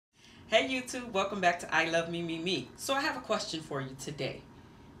Hey YouTube, welcome back to I Love Me, Me, Me. So I have a question for you today.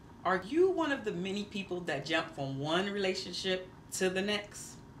 Are you one of the many people that jump from one relationship to the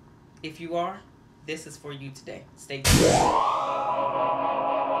next? If you are, this is for you today. Stay tuned.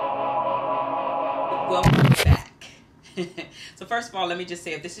 Welcome back. So first of all, let me just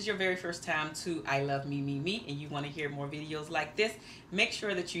say, if this is your very first time to I Love Me, Me, Me, and you want to hear more videos like this, make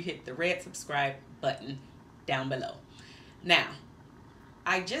sure that you hit the red subscribe button down below. Now,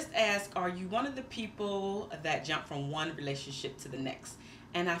 I just asked, are you one of the people that jump from one relationship to the next?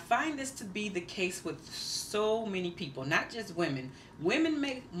 And I find this to be the case with so many people, not just women.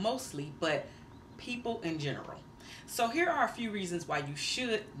 Women mostly, but people in general. So here are a few reasons why you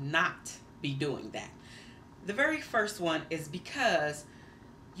should not be doing that. The very first one is because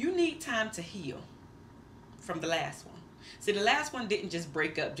you need time to heal from the last one. See, the last one didn't just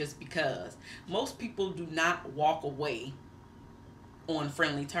break up just because. Most people do not walk away on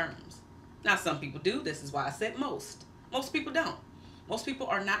friendly terms. Now, some people do. This is why I said most. Most people don't. Most people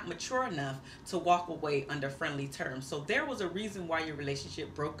are not mature enough to walk away under friendly terms. So there was a reason why your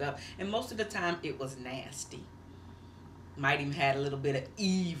relationship broke up, and most of the time it was nasty. Might even had a little bit of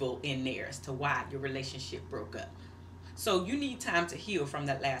evil in there as to why your relationship broke up. So you need time to heal from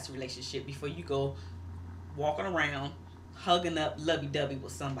that last relationship before you go walking around hugging up lovey-dovey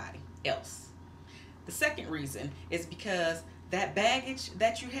with somebody else. The second reason is because that baggage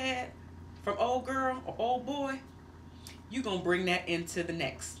that you had from old girl or old boy, you're going to bring that into the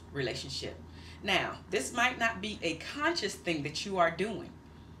next relationship. Now, this might not be a conscious thing that you are doing.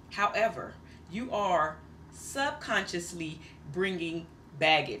 However, you are subconsciously bringing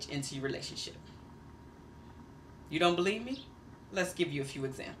baggage into your relationship. You don't believe me? Let's give you a few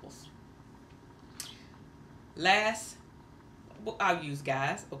examples. I'll use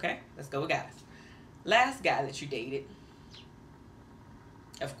guys, okay? Let's go with guys. Last guy that you dated,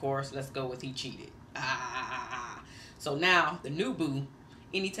 of course, let's go with he cheated. So now the new boo,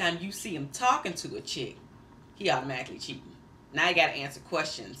 anytime you see him talking to a chick, he automatically cheating. Now you got to answer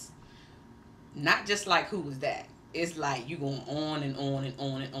questions. Not just like, who was that? It's like you going on and on and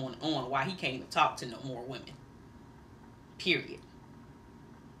on and on and on why he can't even talk to no more women. Period.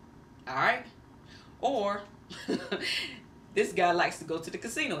 All right? Or this guy likes to go to the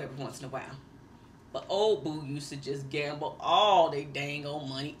casino every once in a while. But old boo used to just gamble all they dang old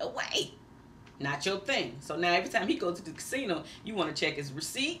money away. Not your thing. So now every time he goes to the casino, you want to check his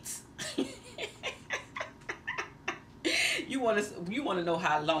receipts. You want to know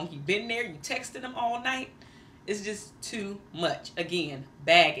how long he been there. You texted him all night. It's just too much. Again,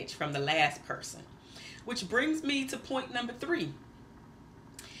 baggage from the last person. Which brings me to point number 3.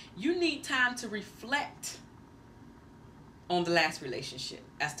 You need time to reflect on the last relationship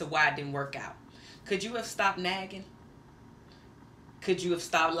as to why it didn't work out. Could you have stopped nagging? Could you have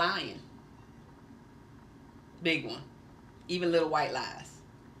stopped lying? Big one. Even little white lies.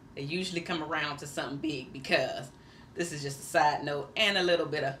 They usually come around to something big, because this is just a side note and a little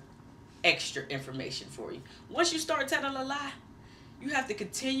bit of extra information for you. Once you start telling a lie, you have to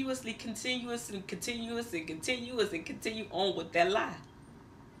continue on with that lie.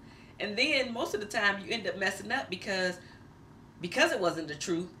 And then most of the time you end up messing up because it wasn't the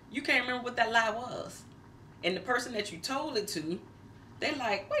truth. You can't remember what that lie was. And the person that you told it to, they're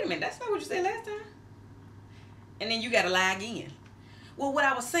like, wait a minute, that's not what you said last time. And then you got to lie again. Well, what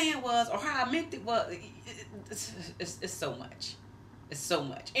I was saying was, or how I meant it was, it's so much. It's so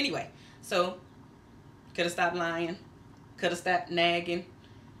much. Anyway, so could have stopped lying. Could have stopped nagging.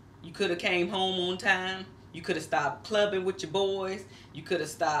 You could have came home on time. You could have stopped clubbing with your boys. You could have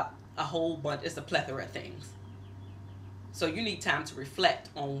stopped a whole bunch. It's a plethora of things. So you need time to reflect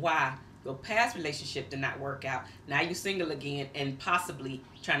on why your past relationship did not work out. Now you're single again and possibly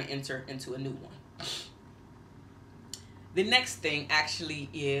trying to enter into a new one. The next thing actually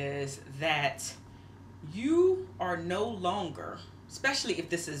is that you are no longer, especially if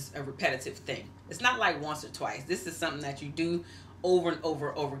this is a repetitive thing. It's not like once or twice. This is something that you do over and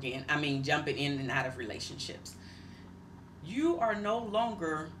over and over again. I mean, jumping in and out of relationships. You are no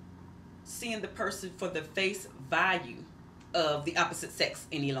longer seeing the person for the face value of the opposite sex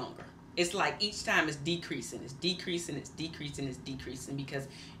any longer. It's like each time it's decreasing, it's decreasing, it's decreasing, it's decreasing, because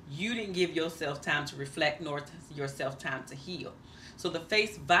you didn't give yourself time to reflect, nor yourself time to heal. So the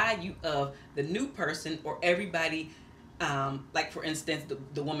face value of the new person, or everybody, like for instance,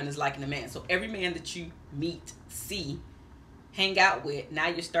 the woman is liking the man. So every man that you meet, see, hang out with, now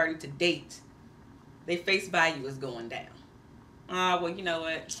you're starting to date, their face value is going down. Well, you know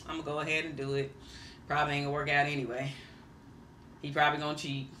what? I'm going to go ahead and do it. Probably ain't going to work out anyway. He probably going to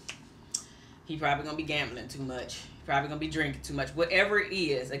cheat. He probably going to be gambling too much. probably going to be drinking too much. Whatever it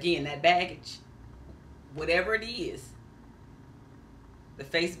is, again, that baggage, whatever it is, the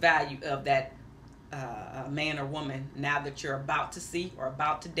face value of that man or woman now that you're about to see or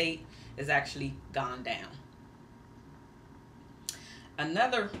about to date is actually gone down.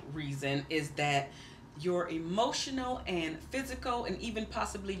 Another reason is that your emotional and physical and even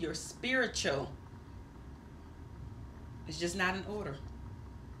possibly your spiritual is just not in order.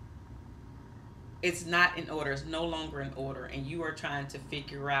 It's not in order. It's no longer in order. And you are trying to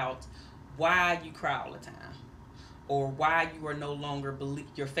figure out why you cry all the time, or why you are no longer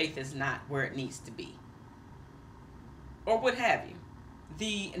your faith is not where it needs to be, or what have you.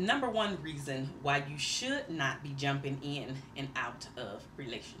 The number one reason why you should not be jumping in and out of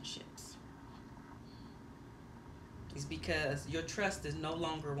relationships is because your trust is no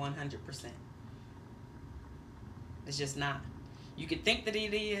longer 100%. It's just not. You can think that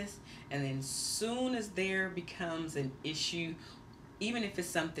it is, and then soon as there becomes an issue, even if it's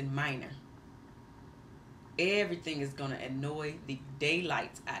something minor, everything is going to annoy the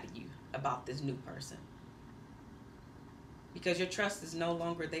daylights out of you about this new person. Because your trust is no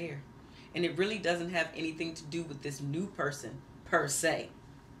longer there. And it really doesn't have anything to do with this new person per se.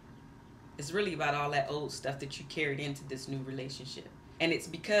 It's really about all that old stuff that you carried into this new relationship. And it's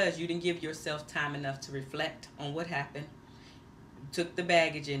because you didn't give yourself time enough to reflect on what happened. You took the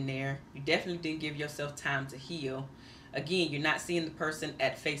baggage in there. You definitely didn't give yourself time to heal. Again, you're not seeing the person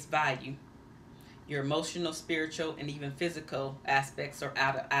at face value. Your emotional, spiritual, and even physical aspects are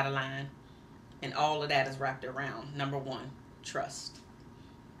out of line. And all of that is wrapped around, number one, trust.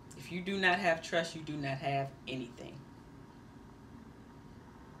 If you do not have trust, you do not have anything.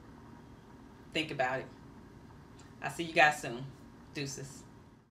 Think about it. I'll see you guys soon. Deuces.